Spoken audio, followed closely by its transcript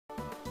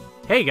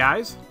Hey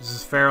guys, this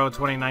is Pharaoh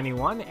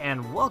 2091,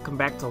 and welcome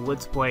back to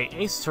Let's Play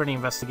Ace Attorney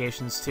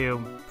Investigations 2,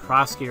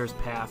 Prosecutor's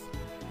Path.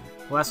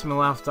 Last time we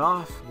left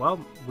off, well,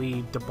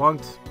 we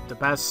debunked the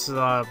best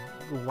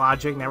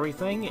logic and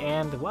everything,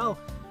 and, well,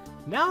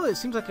 now it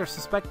seems like they're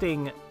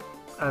suspecting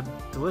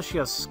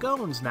Delicia's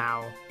scones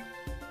now.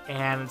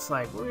 And it's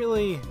like,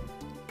 really?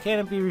 Can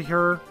it be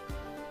her?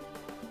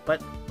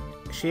 But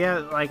she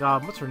has, like,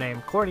 what's her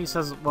name? Courtney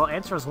says, well,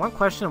 answer us one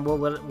question and we'll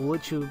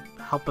let you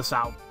help us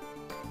out.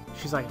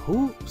 She's like,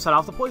 who set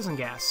off the poison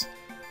gas?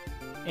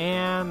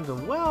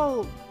 And,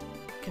 well,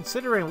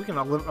 considering we can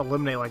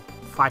eliminate, like,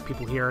 5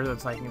 people here,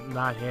 it's like,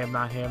 not him,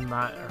 not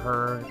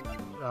her,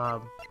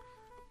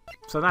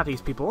 so not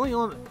these people.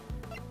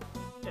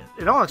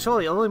 It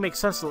only makes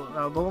sense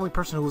the only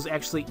person who's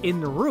actually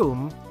in the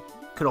room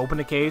could open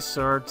the case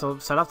or to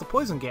set off the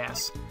poison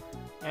gas.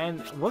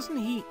 And wasn't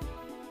he...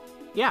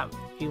 Yeah,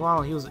 he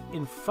was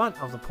in front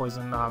of the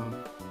poison,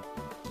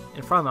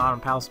 in front of the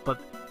Autumn Palace, but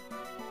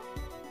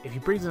if he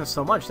breathes in it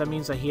so much, that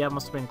means that he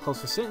must have been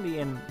close to Cindy,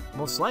 and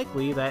most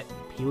likely that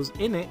he was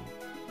in it,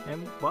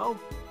 and, well,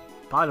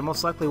 probably the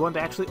most likely one to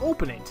actually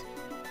open it.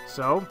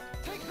 So,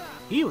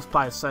 he was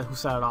probably who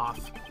set it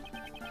off.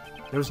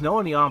 There was no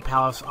one in the Autumn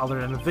Palace other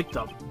than the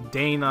victim,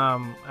 Dane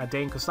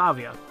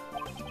Gustavia.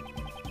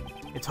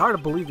 It's hard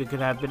to believe it could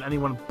have been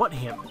anyone but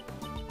him.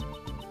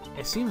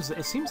 It seems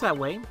that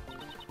way.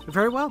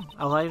 Very well,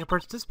 I'll allow you to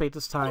participate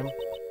this time.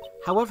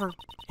 However,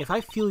 if I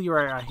feel you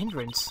are a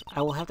hindrance,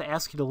 I will have to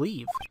ask you to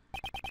leave.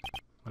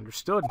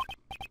 Understood.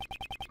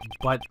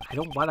 But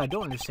what I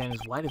don't understand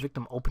is why the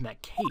victim opened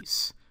that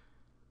case.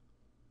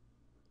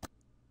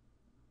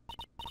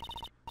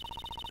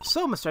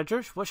 So, Mr.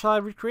 Edgers, what shall I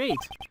recreate?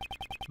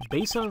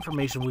 Based on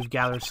information we've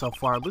gathered so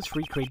far, let's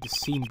recreate the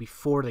scene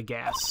before the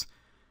gas.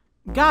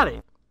 Got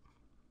it!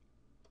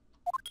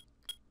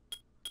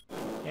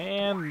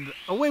 And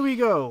away we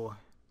go!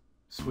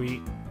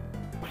 Sweet.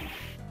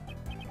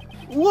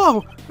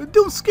 Whoa!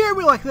 Don't scare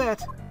me like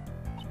that!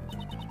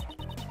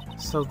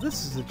 So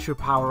this is the true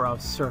power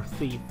of Sir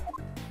Thief.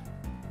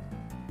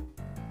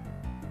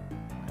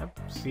 Yep.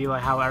 See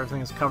like how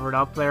everything is covered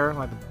up there?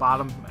 Like the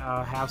bottom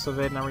halves of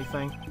it and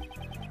everything?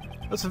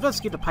 Let's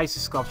investigate the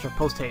Pisces sculpture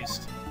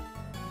post-haste.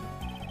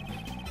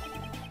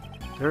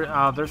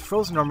 There's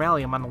frozen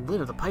normalium on the lid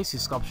of the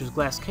Pisces sculpture's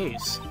glass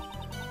case.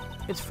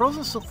 It's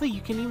frozen so thick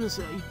you can't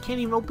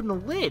even open the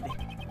lid.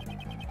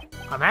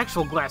 On the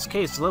actual glass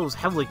case, the lid was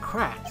heavily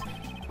cracked.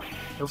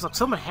 It was like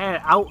someone had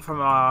it out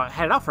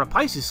for a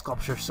Pisces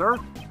sculpture, sir.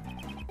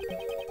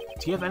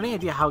 Do you have any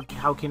idea how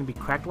can it be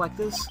cracked like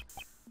this?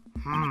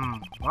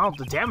 Well,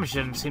 the damage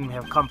didn't seem to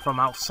have come from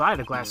outside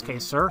the glass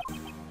case, sir.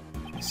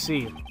 I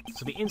see.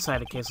 So the inside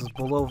of the case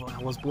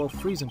was below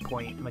freezing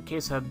point, and the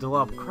case had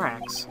developed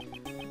cracks.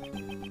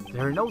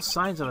 There are no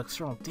signs of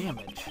external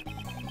damage.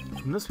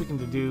 From this we can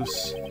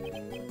deduce...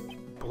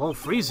 below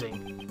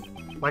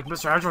freezing? Like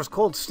Mr. Edgeworth's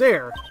cold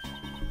stare.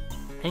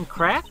 And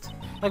cracked?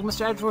 Like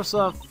Mr. Edgeworth's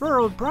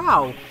furrowed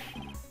brow.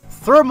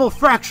 Thermal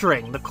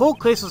fracturing! The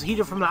cold case was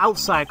heated from the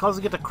outside,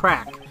 causing it to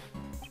crack.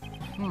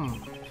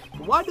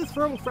 Why did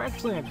thermal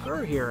fracturing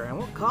occur here, and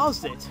what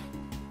caused it?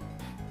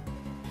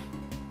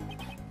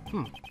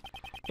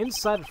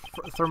 Inside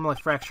the thermally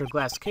fractured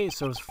glass case,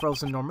 there was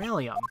frozen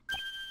normalium.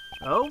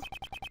 Oh?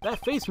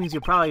 That face means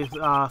you probably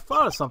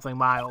thought of something,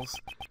 Miles.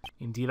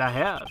 Indeed I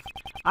have.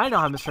 I know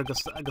how Mr.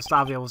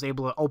 Gustavia was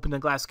able to open the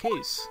glass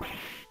case.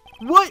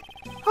 What?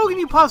 How can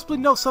you possibly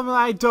know something that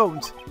I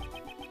don't?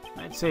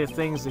 I'd say the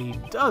things that he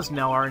does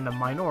know are in the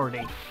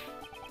minority.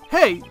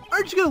 Hey,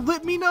 aren't you gonna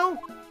let me know?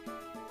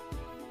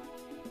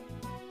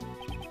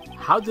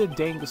 How did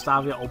Dane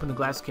Gustavia open the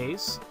glass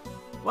case?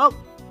 Well,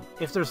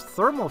 if there's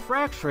thermal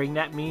fracturing,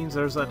 that means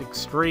there's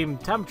extreme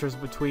temperatures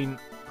between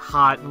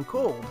hot and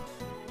cold.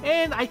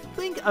 And I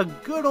think a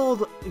good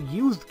old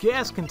used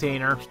gas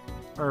container,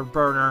 or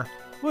burner,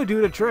 would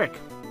do the trick.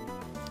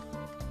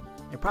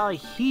 It probably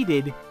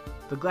heated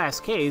the glass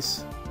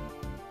case,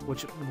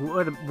 which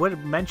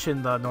would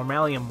mention the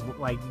normalium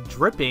like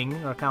dripping,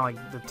 or kind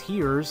of like the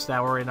tears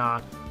that were in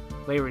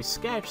Larry's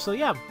sketch. So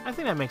yeah, I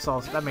think that makes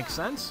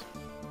sense.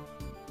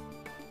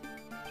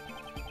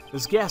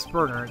 This gas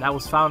burner that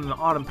was found in the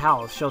Autumn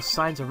Palace shows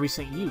signs of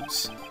recent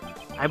use.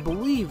 I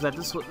believe that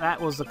that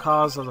was the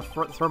cause of the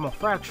thermal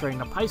fracturing in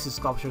the Pisces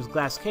sculpture's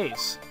glass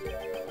case.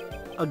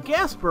 A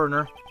gas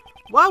burner?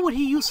 Why would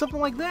he use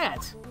something like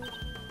that?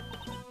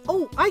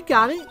 Oh, I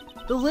got it!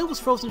 The lid was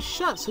frozen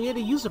shut, so he had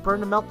to use the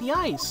burner to melt the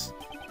ice.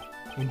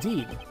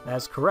 Indeed,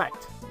 that's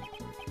correct.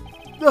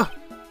 Ugh,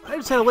 I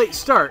just had a late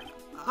start.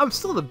 I'm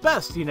still the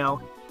best, you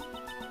know.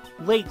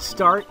 Late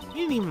start?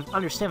 You didn't even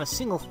understand a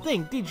single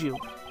thing, did you?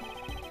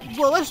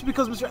 Well, that's just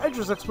because Mr.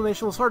 Edger's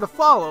explanation was hard to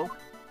follow.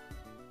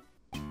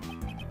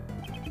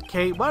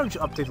 Okay, why don't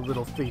you update the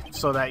little thief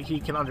so that he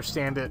can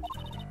understand it?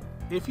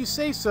 If you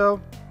say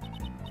so.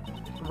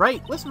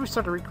 Right, let's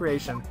restart the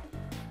recreation.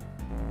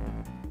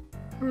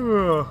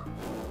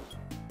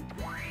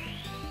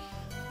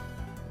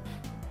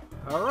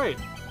 Alright.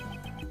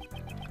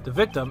 The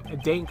victim,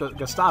 Dane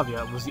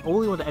Gustavia, was the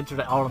only one to enter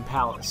the Autumn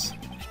Palace.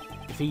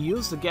 If he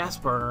used the gas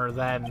burner,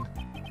 then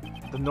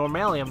the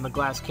normalium in the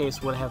glass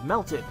case would have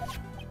melted.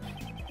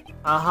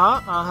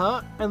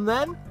 And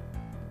then?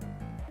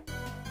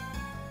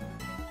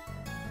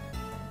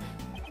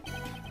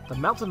 The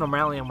melted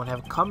normalium would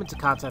have come into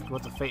contact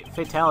with the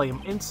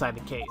fatalium inside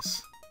the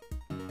case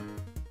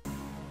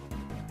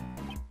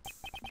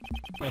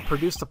and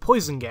produced a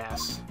poison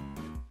gas.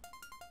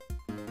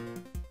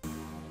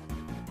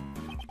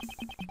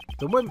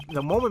 The moment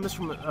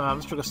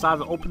Mr.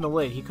 Gustavo opened the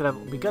lid, he could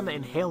have begun to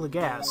inhale the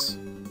gas.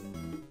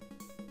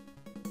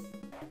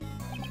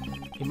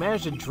 He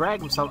managed to drag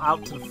himself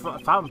out to the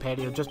fountain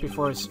patio just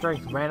before his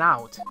strength ran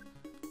out.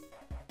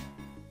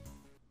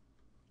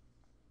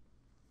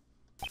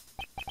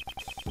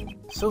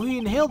 So he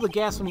inhaled the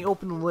gas when he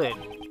opened the lid.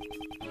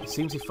 It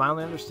seems he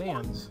finally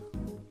understands.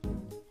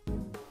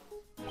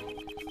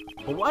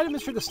 But why did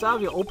Mr.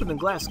 Gustavia open the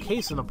glass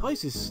case in the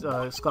Pisces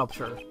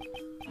sculpture?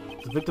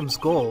 The victim's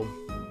goal?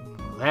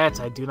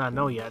 That I do not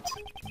know yet.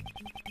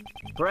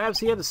 Perhaps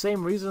he had the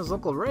same reason as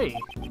Uncle Ray.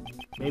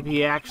 Maybe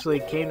he actually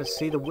came to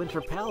see the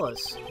Winter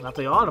Palace, not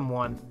the Autumn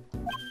one.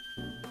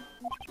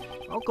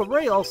 Uncle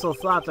Ray also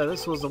thought that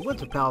this was the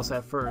Winter Palace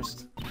at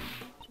first.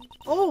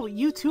 Oh,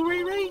 you too,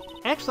 Ray Ray?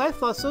 Actually, I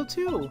thought so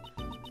too.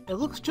 It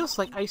looks just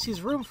like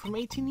Icy's room from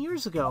 18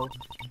 years ago.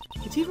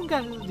 It's even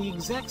got the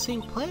exact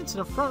same plants in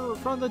the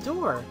front of the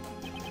door.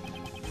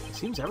 It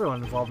seems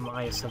everyone involved in the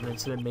IS-7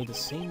 incident made the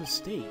same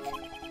mistake.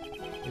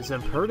 It is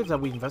imperative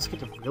that we investigate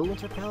the real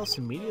Winter Palace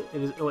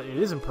immediately. It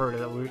is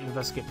imperative that we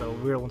investigate the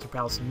real Winter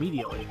Palace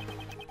immediately.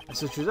 I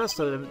should suggest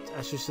that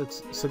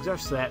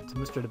to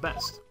Mr.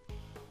 DeBest.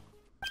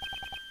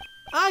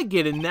 I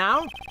get it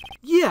now.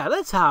 Yeah,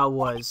 that's how it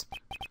was.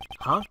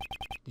 Huh?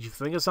 Did you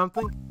think of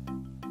something?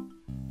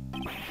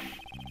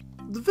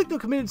 The victim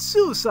committed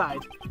suicide.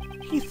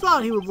 He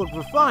thought he would look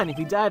refined if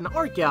he died in an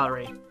art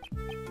gallery.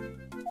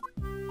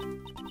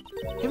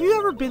 Have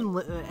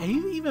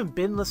you even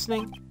been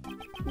listening?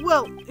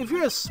 Well, if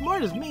you're as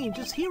smart as me,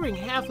 just hearing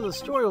half of the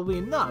story will be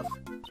enough.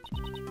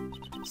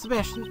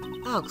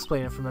 Sebastian, I'll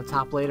explain it from the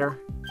top later.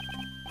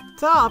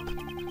 Top?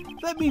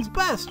 That means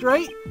best,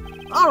 right?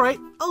 Alright,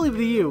 I'll leave it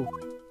to you.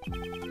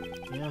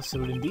 Yes, it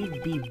would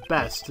indeed be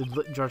best to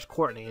let George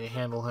Courtney to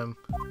handle him.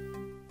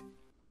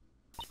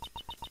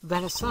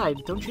 That aside,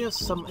 don't you have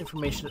some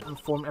information to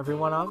inform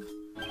everyone of?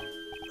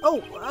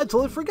 Oh, I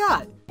totally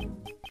forgot!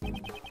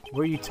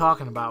 What are you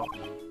talking about?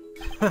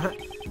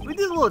 We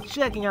did a little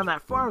checking on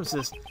that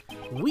pharmacist.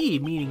 We,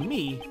 meaning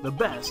me, the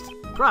best.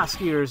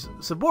 Prosecutor's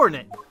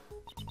subordinate.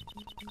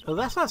 Oh,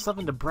 that's not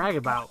something to brag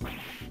about.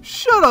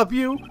 Shut up,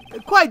 you!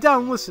 Quiet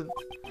down and listen.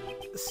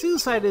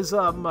 Suicide is,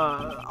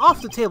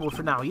 off the table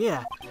for now,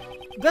 yeah.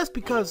 That's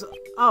because,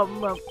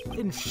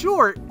 in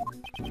short,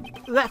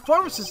 that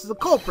pharmacist is the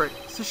culprit,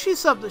 so she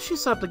set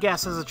up the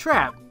gas as a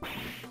trap.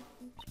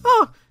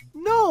 Oh,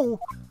 no!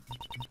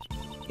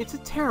 It's a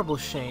terrible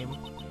shame,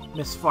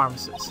 Miss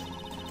Pharmacist.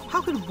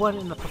 How could one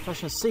in the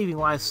profession of saving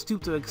lives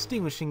stoop to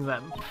extinguishing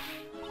them?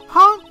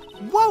 Huh?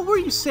 What were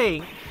you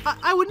saying?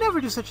 I would never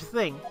do such a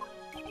thing.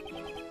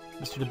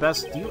 Mr.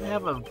 DeBest, do you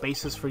have a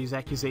basis for these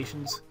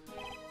accusations?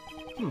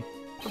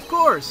 Of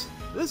course!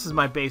 This is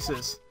my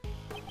basis.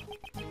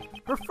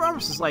 Her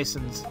pharmacist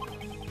license.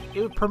 It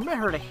would permit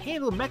her to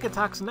handle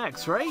Mechatoxin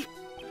X, right?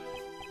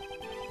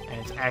 And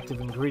its active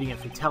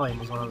ingredient, fatalium,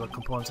 was one of the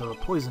components of the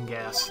poison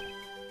gas.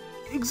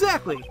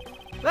 Exactly!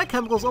 That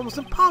chemical is almost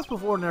impossible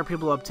for ordinary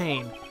people to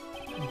obtain.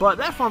 But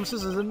that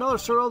pharmacist is another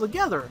story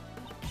altogether.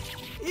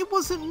 It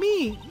wasn't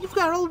me! You've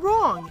got it all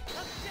wrong!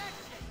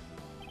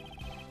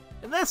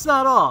 And that's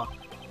not all.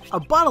 A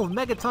bottle of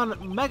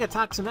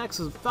Megatoxin X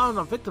was found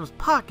in a victim's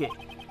pocket.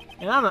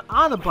 And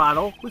on the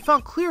bottle, we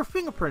found clear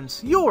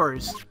fingerprints.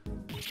 Yours!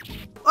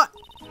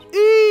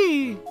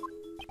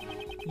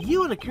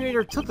 You and the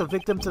curator took the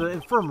victim to the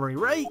infirmary,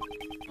 right?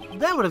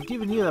 That would have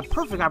given you the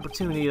perfect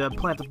opportunity to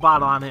plant the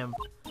bottle on him.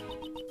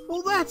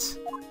 Well, that's...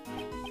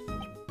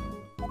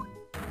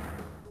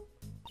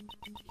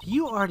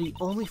 You are the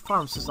only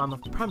pharmacist on the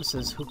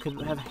premises who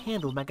could have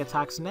handled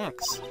Megatoxin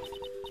X.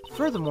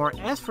 Furthermore,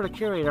 as for the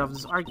curator of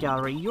this art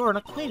gallery, you're an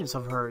acquaintance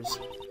of hers.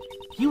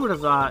 You would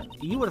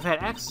have had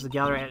access to the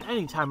gallery at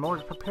any time in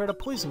order to prepare the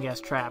poison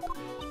gas trap.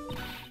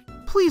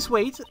 Please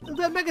wait!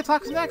 That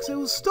Megatoxin X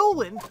was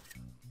stolen!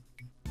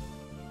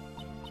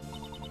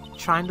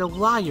 Trying to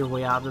lie your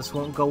way out of this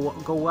won't go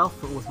well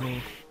with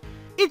me.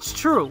 It's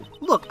true!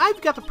 Look,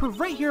 I've got the proof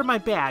right here in my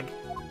bag.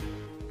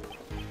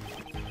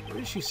 What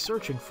is she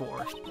searching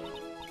for?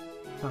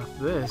 Not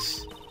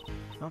this.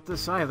 Not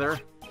this either.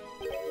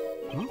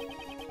 I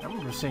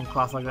remember seeing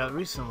cloth like that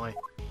recently.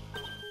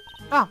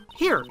 Ah,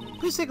 here!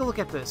 Please take a look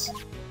at this.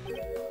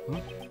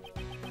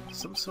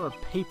 Some sort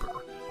of paper.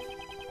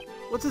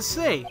 What's it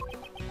say?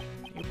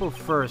 April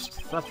 1st,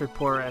 theft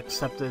report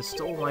accepted,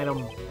 stolen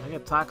item,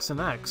 Megatoxin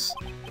X.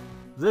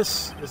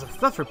 This is a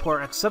theft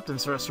report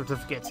acceptance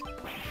certificate.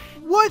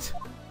 What?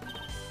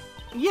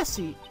 Yes,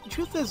 see, the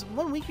truth is,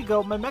 1 week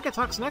ago, my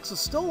Megatoxin X was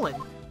stolen.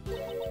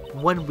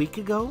 1 week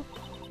ago?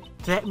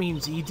 That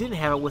means you didn't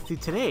have it with you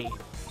today.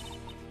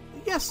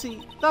 Yes,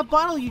 see, that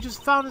bottle you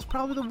just found is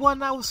probably the one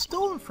that was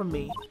stolen from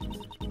me.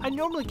 I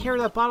normally carry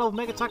that bottle of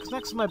Megatox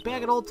next to my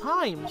bag at all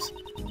times,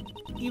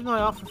 even though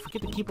I often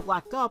forget to keep it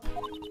locked up.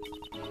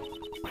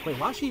 Wait,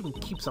 why would she even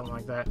keep something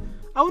like that?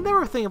 I would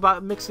never think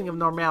about mixing of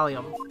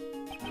Normalium.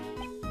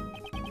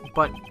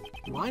 But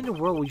why in the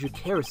world would you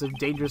carry such a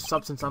dangerous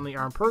substance on the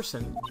armed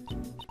person?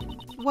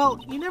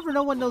 Well, you never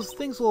know when those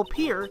things will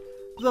appear.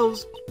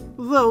 Those...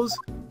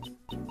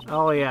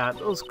 Oh yeah,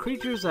 those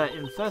creatures that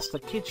infest the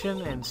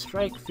kitchen and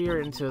strike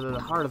fear into the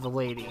heart of a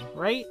lady,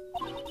 right?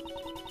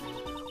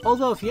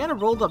 Although, if you had a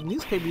rolled up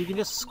newspaper, you can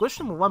just squish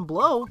them with one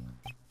blow.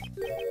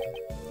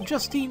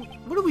 Justine,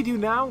 what do we do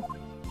now?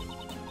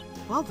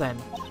 Well then,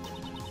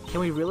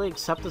 can we really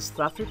accept this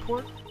theft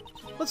report?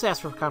 Let's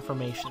ask for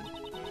confirmation.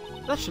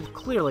 That should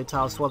clearly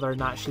tell us whether or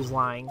not she's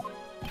lying.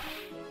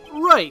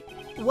 Right!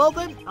 Well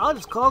then, I'll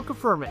just call and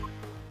confirm it.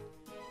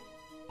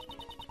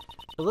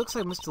 It looks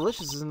like Miss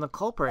Delicious isn't the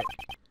culprit.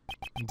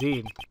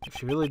 Indeed, if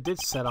she really did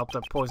set up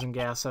the poison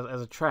gas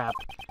as a trap,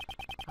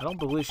 I don't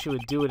believe she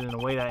would do it in a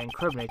way that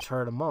incriminates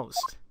her the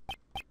most.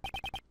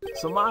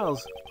 So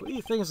Miles, who do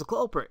you think is the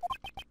culprit?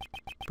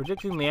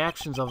 Predicting the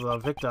actions of the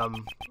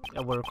victim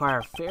would require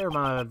a fair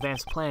amount of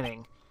advanced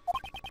planning,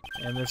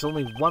 and there's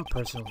only one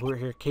person who are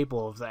here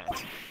capable of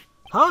that.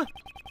 Huh?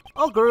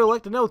 I'll girl would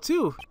like to know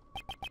too.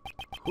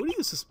 Who do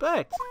you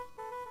suspect?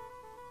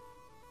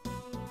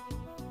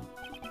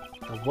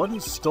 The one who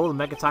stole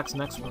the Megatox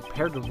next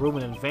prepared the room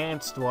in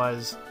advance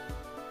was,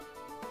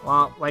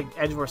 well, like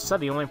Edgeworth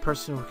said, the only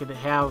person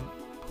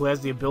who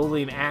has the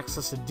ability and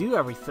access to do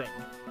everything.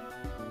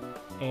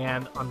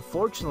 And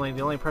unfortunately,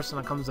 the only person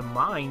that comes to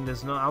mind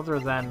is none other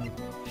than,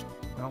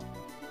 well,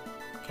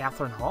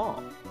 Catherine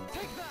Hall.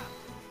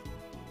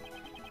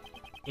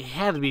 It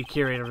had to be a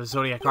curator of the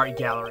Zodiac Art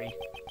Gallery,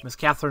 Miss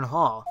Catherine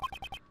Hall.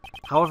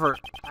 However,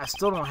 I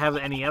still don't have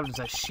any evidence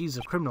that she's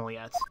a criminal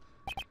yet.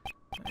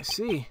 I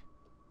see.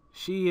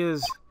 She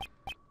is...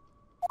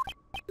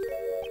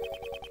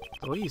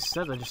 The way you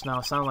said that just now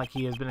sounded like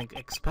he has been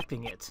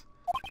expecting it.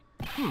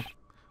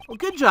 Well,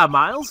 good job,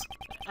 Miles.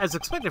 As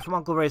expected from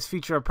Uncle Ray's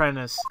future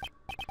apprentice.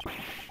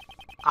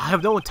 I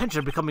have no intention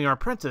of becoming your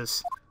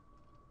apprentice.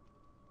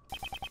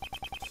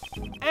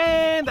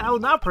 And I will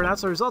now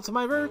pronounce the results of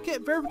my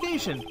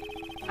verification.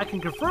 I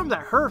can confirm that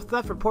her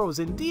theft report was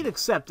indeed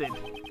accepted.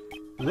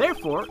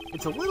 Therefore,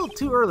 it's a little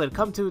too early to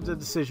come to the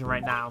decision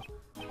right now.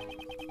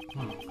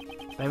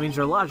 That means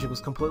your logic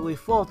was completely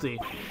faulty.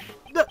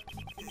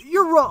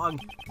 You're wrong!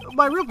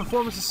 My real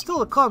performance is still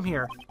to come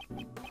here.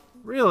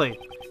 Really?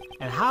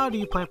 And how do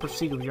you plan to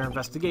proceed with your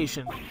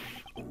investigation?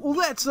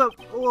 Well,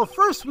 well,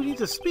 first we need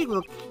to speak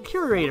with the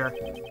curator.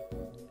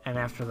 And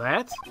after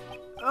that?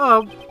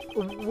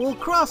 We'll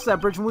cross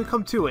that bridge when we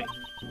come to it.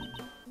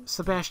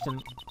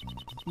 Sebastian,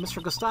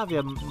 Mr.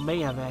 Gustavia may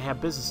have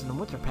had business in the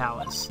Winter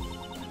Palace.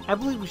 I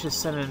believe we should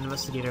send an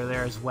investigator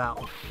there as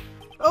well.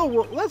 Oh,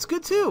 well, that's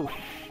good too.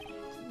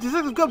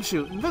 Detective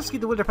Gumshoe,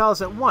 investigate the Winter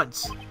Palace at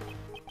once.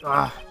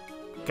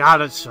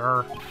 Got it,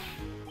 sir.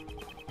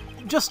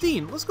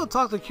 Justine, let's go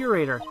talk to the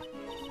curator.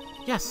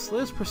 Yes,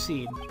 let us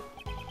proceed.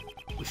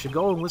 We should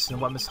go and listen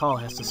to what Miss Hall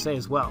has to say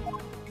as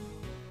well.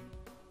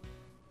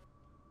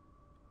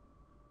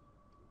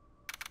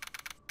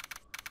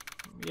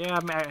 Yeah,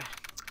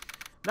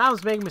 now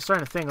it's making me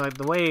starting to think, like,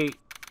 the way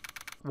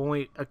when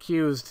we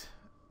accused,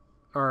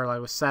 or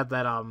like was said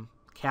that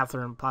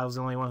Catherine probably was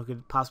the only one who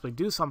could possibly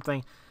do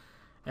something,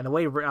 and the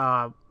way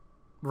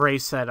Ray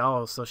said,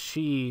 oh, so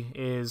she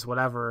is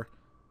whatever,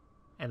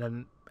 and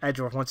then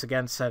Edgeworth once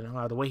again said,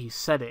 the way he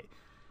said it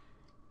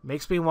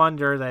makes me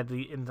wonder that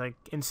in the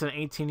incident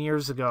 18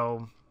 years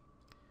ago,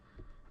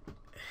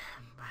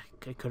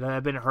 it could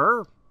have been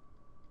her.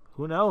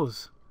 Who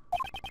knows?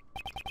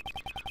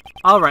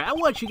 Alright, I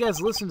want you guys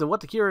to listen to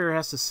what the curator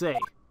has to say.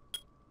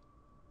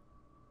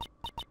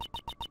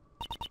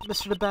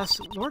 Mr.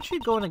 DeBest, weren't you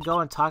going to go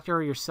and talk to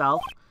her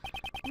yourself?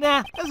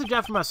 Nah, that's a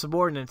job for my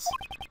subordinates.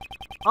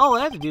 All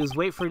I have to do is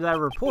wait for that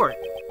report.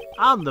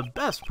 I'm the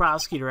best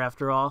prosecutor,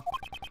 after all.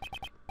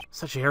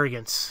 Such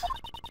arrogance.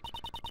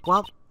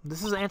 Well,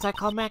 this is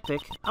anticlimactic.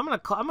 I'm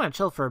gonna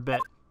chill for a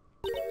bit.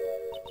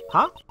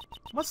 Huh?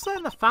 What's that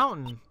in the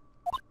fountain?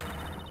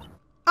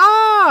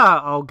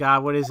 Ah! Oh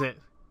god, what is it?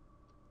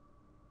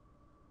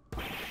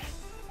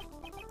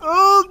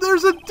 Oh,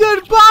 there's a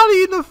dead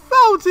body in the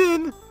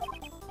fountain!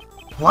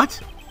 What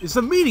is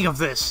the meaning of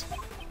this?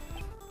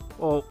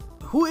 Well,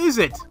 who is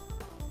it?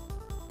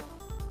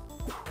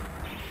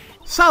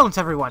 Silence,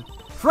 everyone!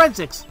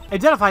 Forensics!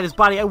 Identify this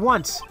body at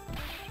once!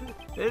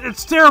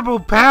 It's terrible,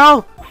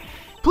 pal!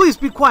 Please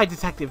be quiet,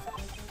 detective.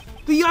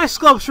 The ice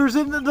sculptures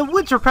in the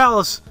Winter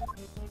Palace!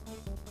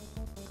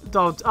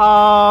 Don't...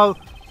 Oh...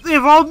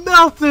 They've all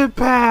melted,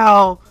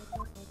 pal!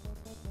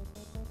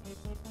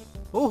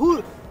 Oh,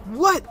 who...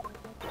 What?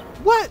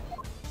 What?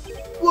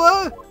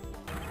 What?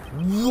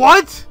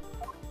 What?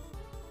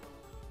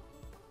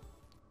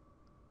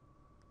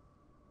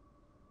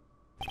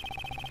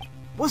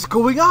 What's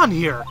going on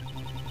here?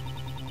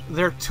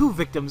 There are 2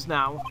 victims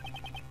now.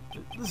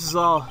 This is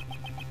all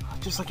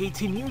just like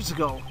 18 years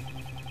ago.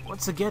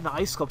 Once again, the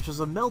ice sculptures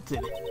have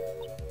melted.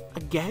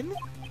 Again?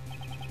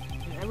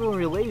 Everyone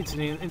related to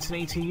the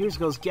incident 18 years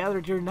ago is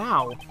gathered here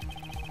now.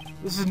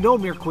 This is no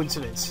mere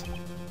coincidence.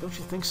 Don't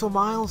you think so,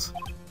 Miles?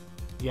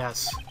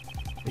 Yes.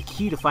 The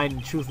key to finding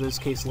the truth of this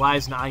case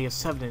lies in the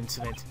IS-7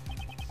 incident.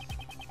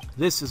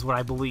 This is what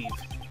I believe.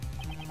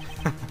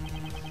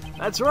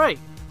 That's right.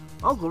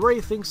 Uncle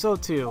Ray thinks so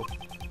too.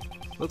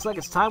 Looks like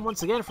it's time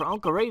once again for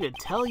Uncle Ray to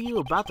tell you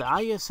about the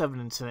IS-7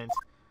 incident.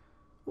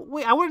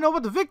 Wait, I want to know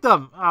about the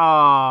victim!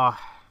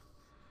 Ah,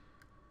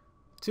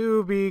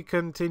 to be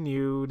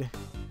continued.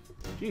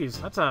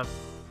 Jeez, that's a...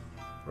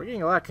 We're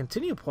getting a lot of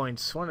continue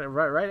points, one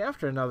right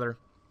after another.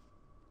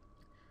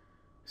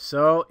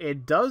 So,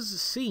 it does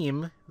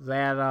seem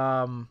that,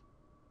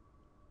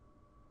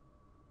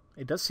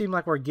 it does seem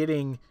like we're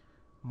getting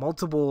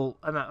multiple...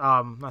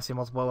 not saying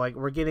multiple, like,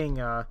 we're getting,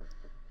 What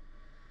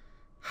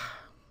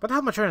the hell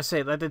am I trying to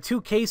say? Like, the two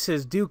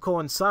cases do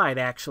coincide,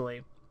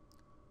 actually.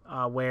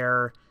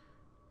 Where...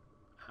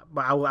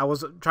 But I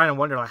was trying to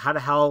wonder, like, how the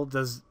hell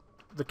does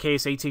the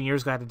case 18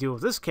 years ago have to do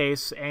with this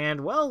case?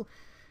 And, well,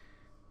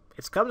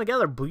 it's coming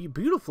together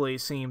beautifully, it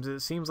seems.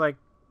 It seems like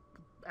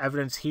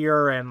evidence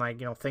here and,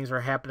 like, you know, things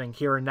are happening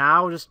here and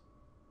now. Just,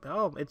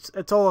 oh,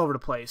 it's all over the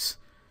place.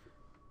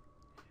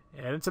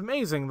 And it's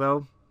amazing,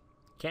 though.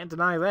 Can't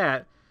deny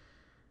that.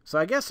 So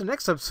I guess the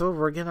next episode,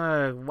 we're going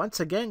to, once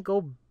again,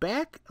 go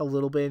back a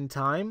little bit in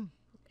time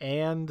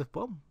and,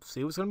 well,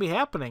 see what's going to be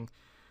happening.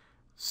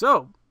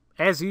 So,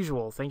 as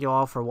usual, thank you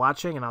all for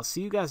watching, and I'll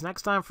see you guys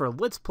next time for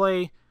Let's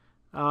Play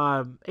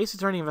Ace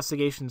Attorney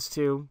Investigations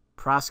 2,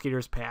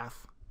 Prosecutor's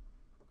Path.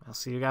 I'll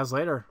see you guys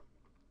later.